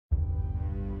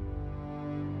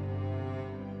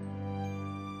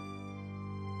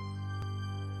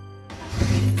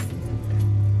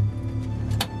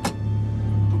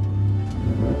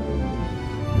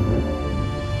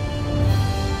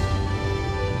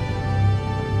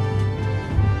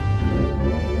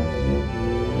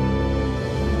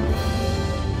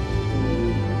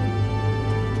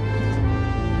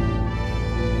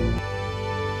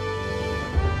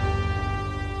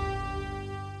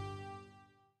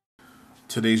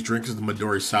Today's drink is the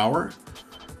Midori Sour.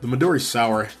 The Midori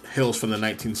Sour hails from the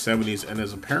 1970s and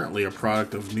is apparently a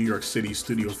product of New York City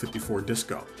Studio 54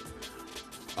 Disco.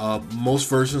 Most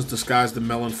versions disguise the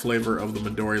melon flavor of the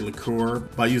Midori liqueur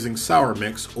by using sour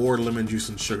mix or lemon juice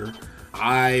and sugar.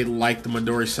 I like the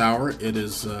Midori Sour. It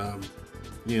is,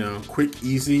 quick,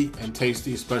 easy, and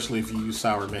tasty, especially if you use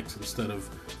sour mix instead of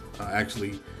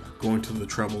actually going to the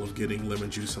trouble of getting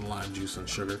lemon juice and lime juice and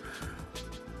sugar.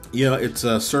 Yeah, it's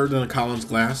served in a Collins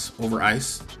glass over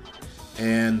ice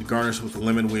and garnished with a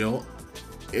lemon wheel.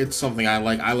 It's something I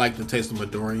like. I like the taste of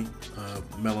Midori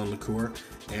melon liqueur,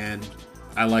 and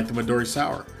I like the Midori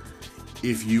Sour.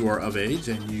 If you are of age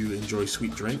and you enjoy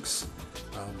sweet drinks,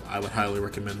 I would highly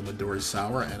recommend the Midori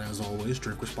Sour, and as always,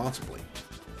 drink responsibly.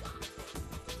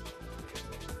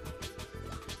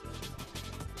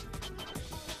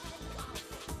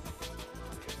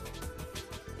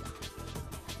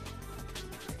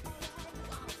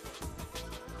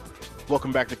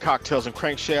 Welcome back to Cocktails and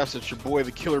Crankshafts. It's your boy,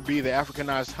 the Killer Bee, the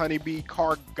Africanized Honeybee,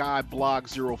 Car Guy Blog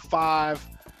 05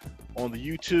 on the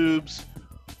YouTubes.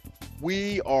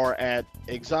 We are at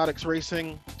Exotics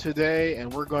Racing today,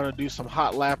 and we're going to do some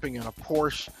hot lapping in a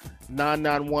Porsche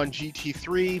 991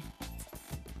 GT3.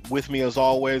 With me, as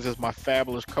always, is my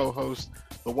fabulous co-host,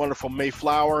 the wonderful May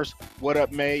Flowers. What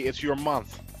up, May? It's your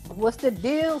month. What's the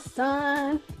deal,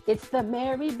 son? It's the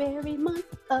Merry Berry month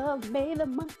of May, the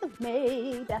month of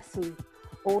May. That's some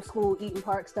old school Eaton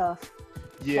Park stuff.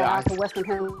 Yeah. Shout out to Western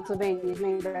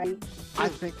Pennsylvania. I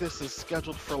think this is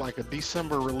scheduled for like a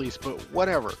December release, but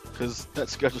whatever, because that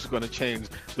schedule's going to change.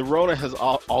 The Rona has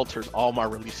altered all my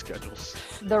release schedules.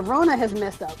 The Rona has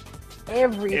messed up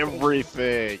everything.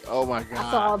 Everything. Oh my God.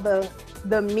 I saw the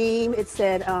meme. It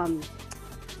said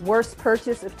worst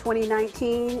purchase of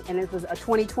 2019, and it was a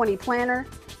 2020 planner.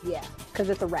 Yeah,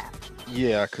 because it's a wrap.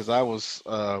 Yeah, because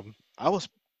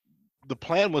the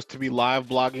plan was to be live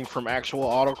blogging from actual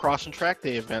autocross and track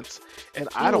day events, and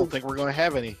I don't think we're going to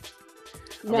have any.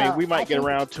 No, I mean, we might get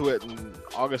around to it in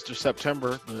August or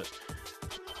September, but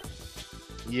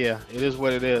yeah, it is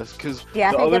what it is. Because the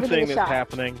other thing that's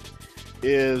happening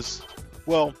is,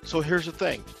 well, so here's the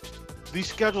thing. These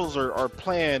schedules are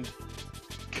planned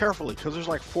carefully because there's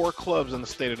like 4 clubs in the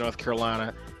state of North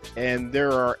Carolina, and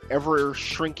there are ever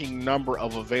shrinking number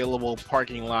of available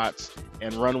parking lots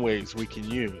and runways we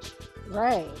can use.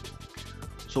 Right.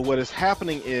 So what is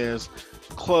happening is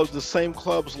the same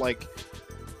clubs, like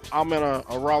I'm in a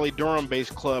Raleigh-Durham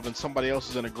based club and somebody else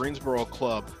is in a Greensboro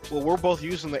club. Well, we're both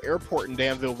using the airport in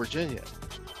Danville, Virginia.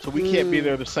 So we can't be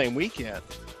there the same weekend.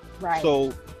 Right.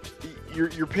 So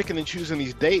you're picking and choosing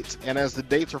these dates, and as the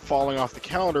dates are falling off the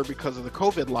calendar because of the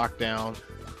COVID lockdown,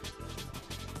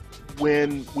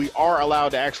 when we are allowed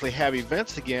to actually have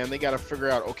events again, they got to figure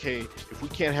out, okay, if we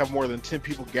can't have more than 10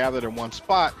 people gathered in one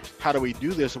spot, how do we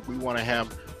do this if we want to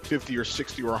have 50 or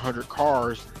 60 or 100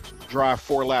 cars drive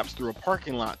 4 laps through a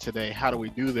parking lot today? How do we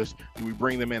do this? Do we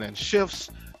bring them in shifts?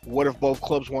 What if both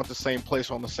clubs want the same place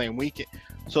on the same weekend?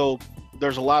 So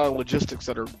there's a lot of logistics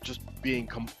that are just being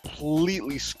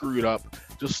completely screwed up,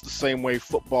 just the same way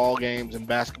football games and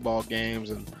basketball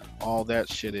games and all that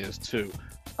shit is too.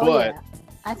 But yeah.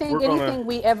 I think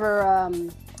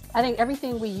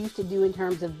everything we used to do in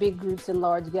terms of big groups and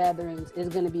large gatherings is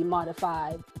going to be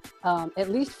modified, at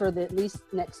least for the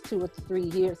next 2 or 3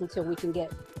 years until we can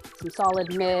get some solid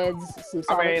meds, some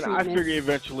solid treatments. I figure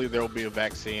eventually there'll be a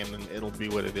vaccine and it'll be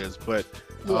what it is. But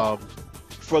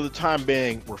for the time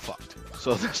being, we're fucked.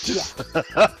 So that's just.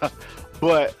 Yeah.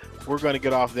 But we're going to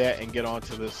get off that and get on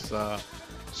to this.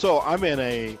 So I'm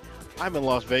in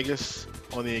Las Vegas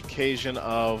on the occasion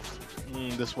of.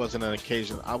 This wasn't an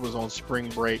occasion. I was on spring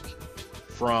break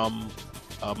from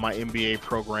my MBA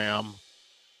program,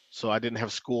 so I didn't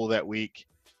have school that week.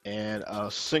 And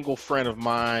a single friend of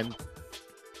mine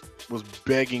was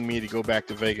begging me to go back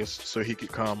to Vegas so he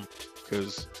could come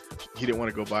because he didn't want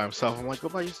to go by himself. I'm like, go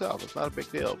by yourself. It's not a big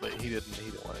deal. But he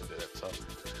didn't want to do it. So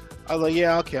I was like,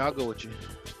 yeah, okay, I'll go with you.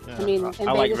 Yeah, I mean,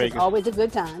 I like Vegas. Is always a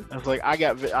good time. I was like,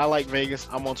 I like Vegas.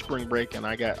 I'm on spring break, and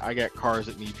I got cars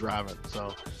that need driving.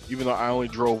 So even though I only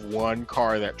drove 1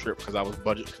 car that trip because I was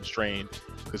budget constrained,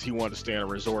 because he wanted to stay in a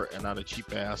resort and not a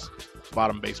cheap ass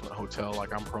bottom basement hotel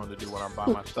like I'm prone to do when I'm by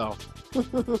myself.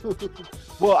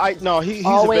 Well, he's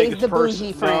always a Vegas the person.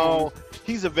 Bougie friend. No,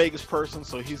 he's a Vegas person,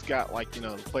 so he's got like the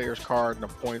player's card and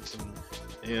the points,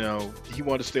 and he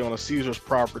wanted to stay on a Caesars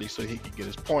property so he could get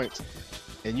his points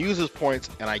and use his points,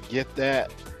 and I get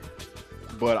that,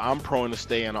 but I'm prone to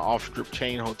stay in an off-strip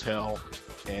chain hotel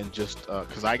and just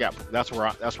because that's where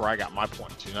I got my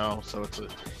points, so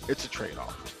it's a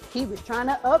trade-off. He was trying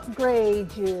to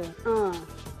upgrade you.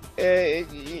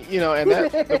 You know, and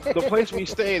that the place we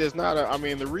stayed is not a. I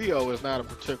mean, the Rio is not a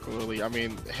particularly. I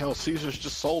mean, hell, Caesars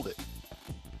just sold it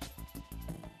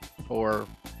for.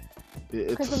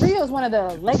 Because the Rio is one of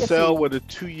the legacy. Sell with a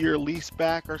 2-year lease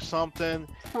back or something.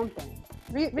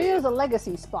 Rio is a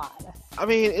legacy spot. I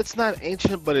mean, it's not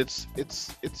ancient, but it's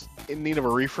in need of a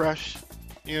refresh.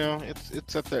 You know,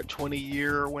 it's at that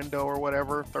 20-year window or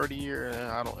whatever, 30-year.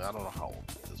 I don't know how old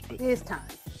it is, but it's time.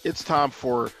 It's time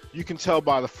for. You can tell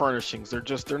by the furnishings. They're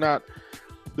not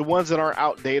the ones that aren't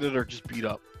outdated are just beat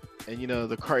up, and you know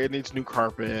it needs new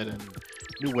carpet and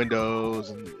new windows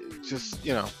and just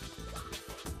you know.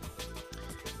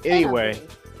 Anyway,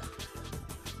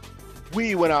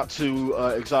 we went out to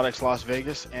Exotics Las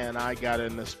Vegas, and I got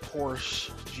in this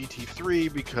Porsche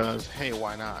GT3 because, hey,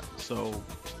 why not? So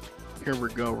here we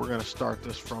go. We're going to start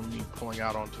this from me pulling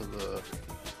out onto the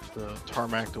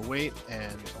tarmac to wait,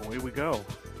 and away we go.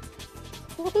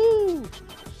 Woohoo!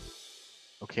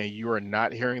 Okay, you are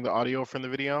not hearing the audio from the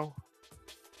video?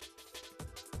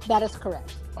 That is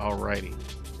correct. Alrighty.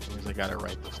 That means I got it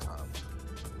right this time.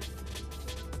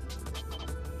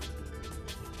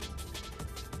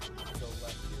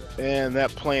 And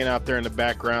that plane out there in the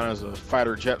background is a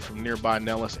fighter jet from nearby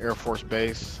Nellis Air Force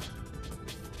Base.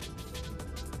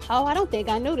 Oh, I don't think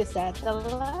I noticed that the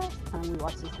last time we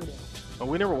watched this video. Oh,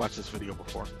 we never watched this video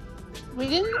before. We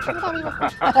didn't? I thought we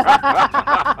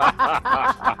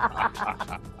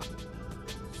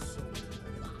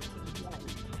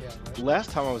were...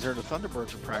 Last time I was there, the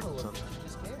Thunderbirds were practicing.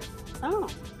 Oh.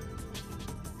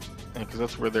 Because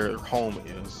that's where their home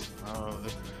is.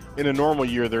 In a normal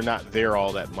year, they're not there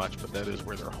all that much, but that is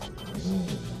where their home is.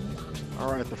 All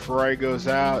right, the Ferrari goes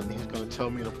out, and he's going to tell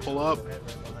me to pull up.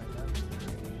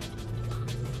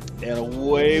 And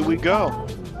away we go.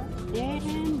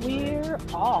 And we're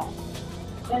off.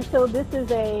 And so this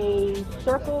is a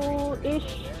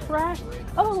circle-ish track.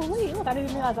 Oh, wait, look, I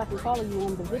didn't realize I could follow you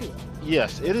on the video.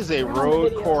 Yes, it is a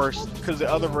road course, because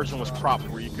the other version was cropped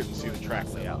where you couldn't see the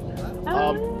track layout.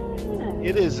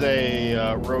 It is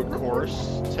a road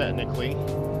course, technically.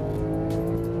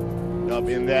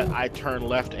 In that I turn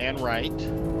left and right.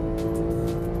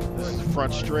 This is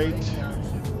front straight.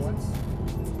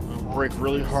 Brake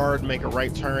really hard, make a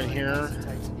right turn here.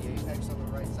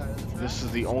 This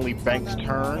is the only banked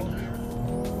turn.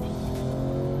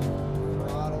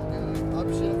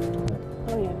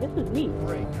 Oh yeah, this is me.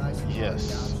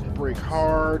 Yes, brake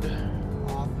hard.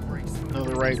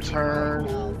 Another right turn.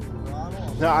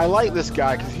 Now I like this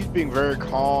guy because he's being very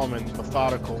calm and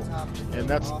methodical, and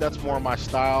that's more my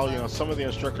style. You know, some of the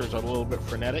instructors are a little bit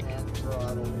frenetic.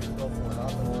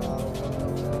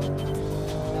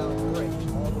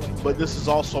 But this is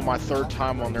also my third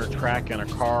time on their track in a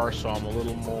car, so I'm a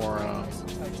little more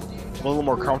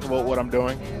comfortable with what I'm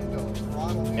doing,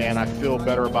 and I feel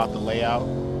better about the layout.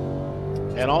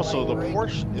 And also, the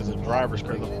Porsche is a driver's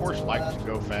car. The Porsche likes to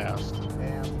go fast,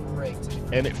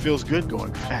 and it feels good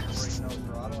going fast.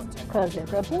 Because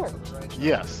it's a Porsche.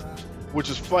 Yes, which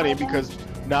is funny because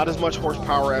not as much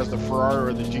horsepower as the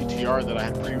Ferrari or the GTR that I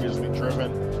had previously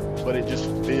driven, but it just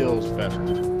feels better.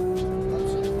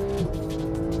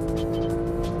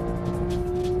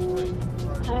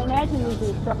 I imagine these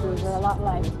instructors are a lot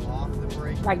like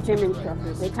gym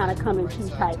instructors. They kind of come in two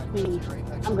types.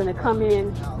 I'm going to come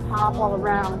in, hop all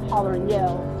around, holler and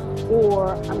yell,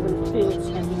 or I'm going to sit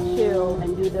and be chill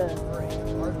and do the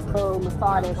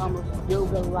methodic, almost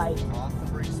yoga-like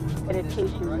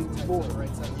meditation board.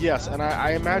 Yes, and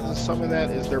I imagine some of that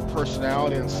is their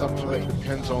personality, and some of it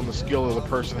depends on the skill of the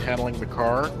person handling the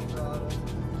car.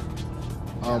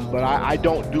 But I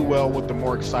don't do well with the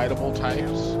more excitable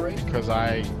types because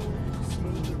I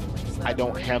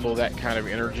don't handle that kind of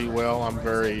energy well. I'm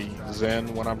very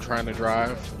zen when I'm trying to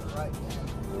drive.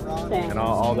 And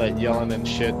all that yelling and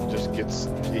shit just gets,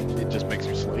 it just makes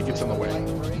me slow. It gets in the way.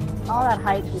 All that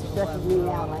hype just stresses me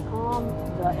out, like,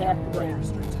 the F down.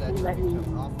 Let me,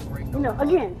 you know,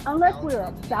 again, unless we're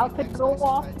about to go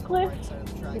off the cliff, just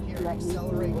let me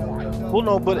do it. Well,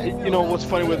 no, but you know, what's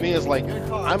funny with me is, like,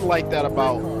 I'm like that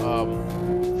about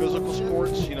physical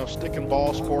sports, you know, stick and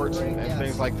ball sports and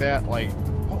things like that, like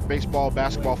baseball,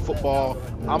 basketball, football.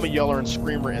 I'm a yeller and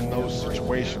screamer in those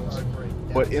situations.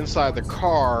 But inside the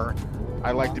car,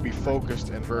 I like to be focused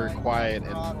and very quiet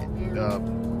and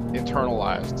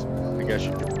internalized, I guess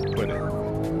you could put it.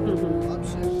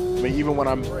 Mm-hmm. I mean, even when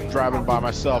I'm driving by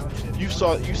myself, you've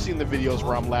seen the videos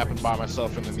where I'm lapping by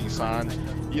myself in the Nissan.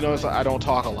 You know, I don't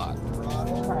talk a lot.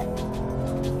 Right.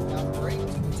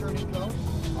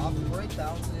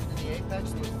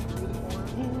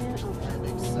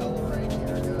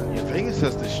 Yeah, Vegas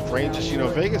has the strangest. You know,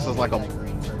 Vegas is like a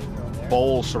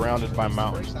bowl surrounded by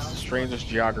mountains. It's the strangest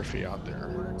geography out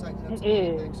there. It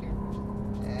is.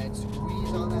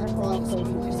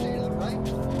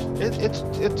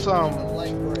 It's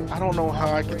I don't know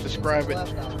how I can describe it.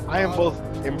 I am both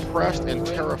impressed and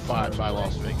terrified by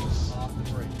Las Vegas.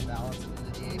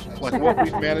 Like what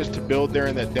we've managed to build there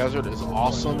in that desert is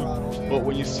awesome, but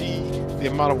when you see the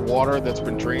amount of water that's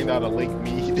been drained out of Lake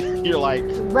Mead, you're like,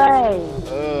 right.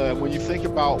 When you think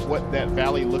about what that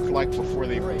valley looked like before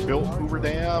they built Hoover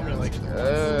Dam, you're like,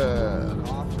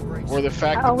 or the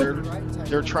fact that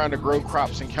they're trying to grow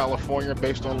crops in California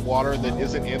based on water that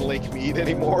isn't in Lake Mead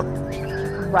anymore.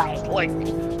 Right. It's like,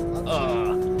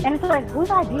 and it's like, whose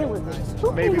idea was this?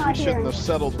 Who maybe came we out shouldn't here? have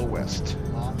settled the West.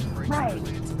 Right.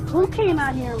 Who came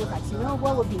out here and was like, you know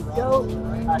what would be dope?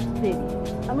 A city.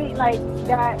 I mean, like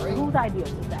that. Whose idea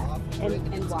was that?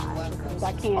 And why? Because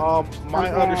I can't. My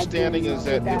understanding is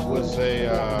that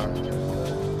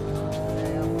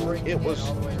it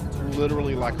was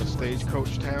literally like a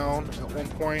stagecoach town at one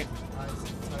point,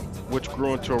 which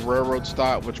grew into a railroad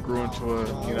stop, which grew into a,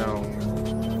 you know,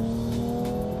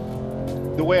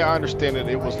 the way I understand it,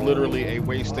 it was literally a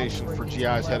way station for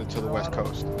GIs headed to the West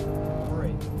Coast.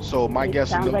 So my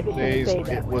guess in those days,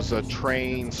 it was a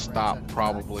train stop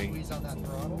probably,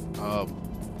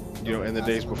 you know, in the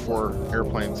days before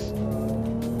airplanes.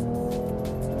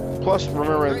 Plus,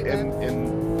 remember,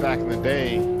 in back in the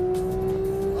day,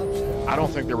 I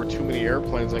don't think there were too many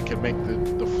airplanes that could make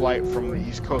the flight from the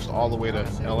East Coast all the way to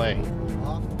LA.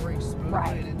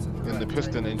 Right. In the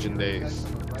piston engine days,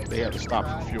 they had to stop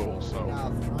for fuel. So,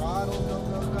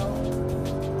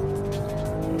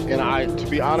 and to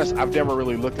be honest, I've never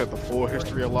really looked at the full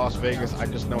history of Las Vegas. I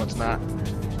just know it's not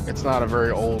a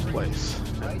very old place.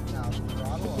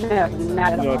 No,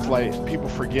 not at all. You know, it's like people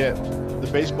forget the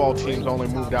baseball teams only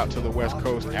moved out to the West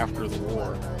Coast after the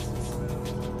war.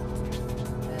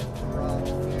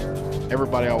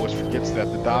 Everybody always forgets that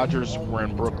the Dodgers were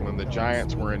in Brooklyn, the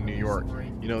Giants were in New York.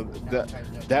 You know,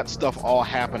 that stuff all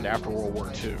happened after World War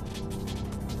II.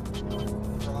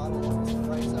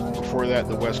 Before that,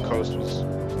 the West Coast was,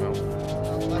 you know,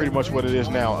 pretty much what it is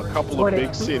now. A couple of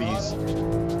big cities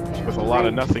with a lot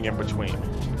of nothing in between.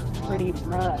 Pretty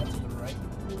much.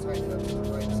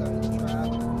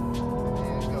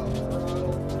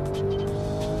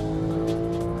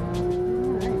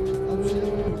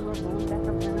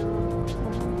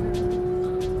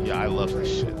 Yeah, I love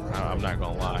this shit. I'm not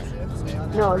gonna lie.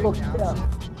 No, it looks tough.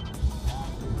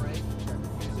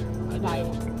 Like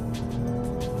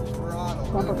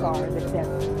bumper cars, except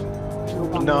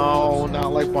no,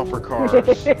 not like bumper cars.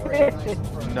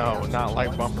 No, not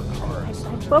like bumper cars.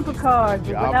 Bumper cars.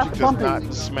 The object is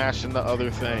not smashing the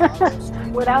other thing.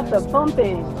 Without the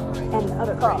bumping and the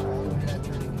other cars.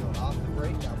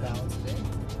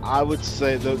 I would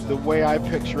say the way I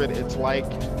picture it, it's like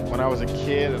when I was a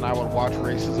kid and I would watch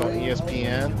races on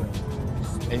ESPN,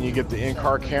 and you get the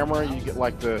in-car camera, you get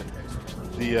like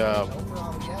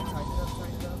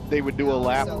they would do a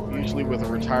lap usually with a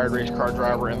retired race car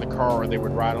driver in the car, or they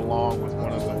would ride along with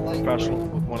one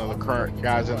of the current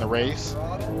guys in the race,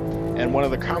 and one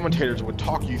of the commentators would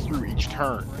talk you through each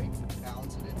turn.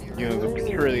 You know, the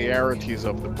peculiarities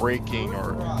of the braking,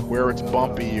 or where it's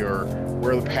bumpy, or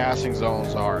where the passing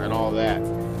zones are, and all that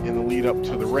in the lead up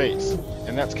to the race.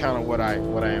 And that's kind of what I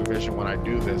envision when I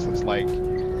do this. It's like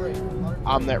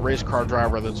I'm that race car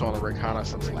driver that's on a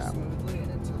reconnaissance lap.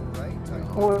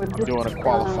 Or I'm doing a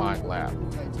qualifying lap.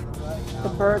 The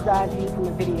bird's eye view from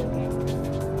the video game.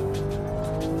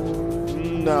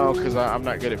 No, because I'm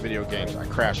not good at video games. I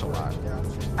crash a lot.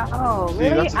 Oh, See,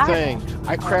 really? that's the thing.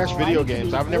 I crash video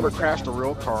games. I've never crashed a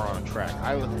real car on a track.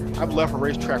 I've left a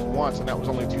racetrack once, and that was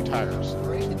only 2 tires.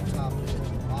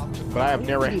 But I have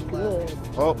never.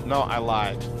 Oh no, I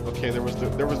lied. Okay, there was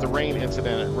the rain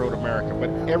incident at Road America, but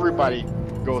everybody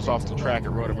goes off the track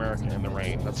at Road America in the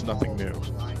rain. That's nothing new.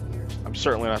 I'm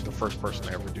certainly not the first person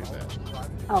to ever do that.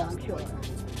 Oh, I'm sure.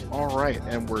 All right,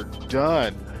 and we're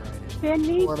done.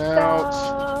 Finito.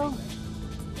 Out.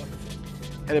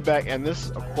 Headed back, and this,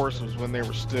 of course, was when they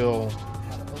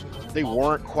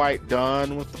weren't quite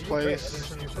done with the place.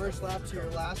 From your first lap to your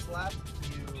last lap,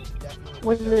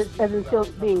 Was it as in still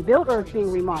being built or it's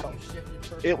being remodeled?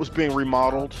 It was being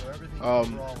remodeled.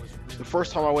 The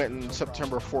first time I went in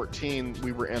September 14,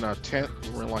 we were in a tent.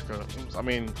 We were in like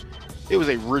it was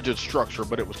a rigid structure,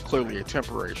 but it was clearly a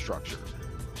temporary structure.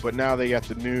 But now they got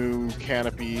the new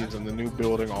canopies and the new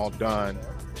building all done.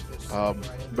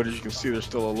 But as you can see, there's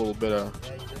still a little bit of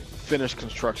finished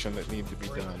construction that needs to be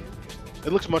done.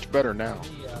 It looks much better now.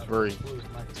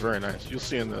 It's very nice. You'll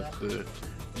see in the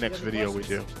next video we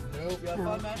do. Nope. You had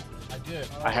fun, man? I did.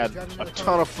 I had a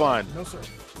ton of fun. No, sir.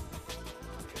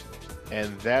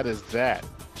 And that is that.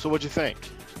 So what'd you think?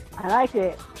 I like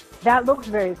it. That looks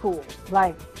very cool.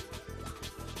 Like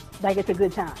it's a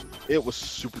good time. It was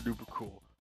super duper cool.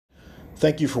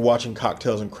 Thank you for watching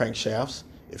Cocktails and Crankshafts.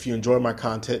 If you enjoy my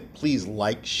content, please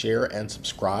like, share, and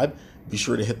subscribe. Be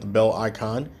sure to hit the bell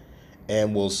icon,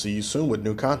 and we'll see you soon with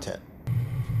new content.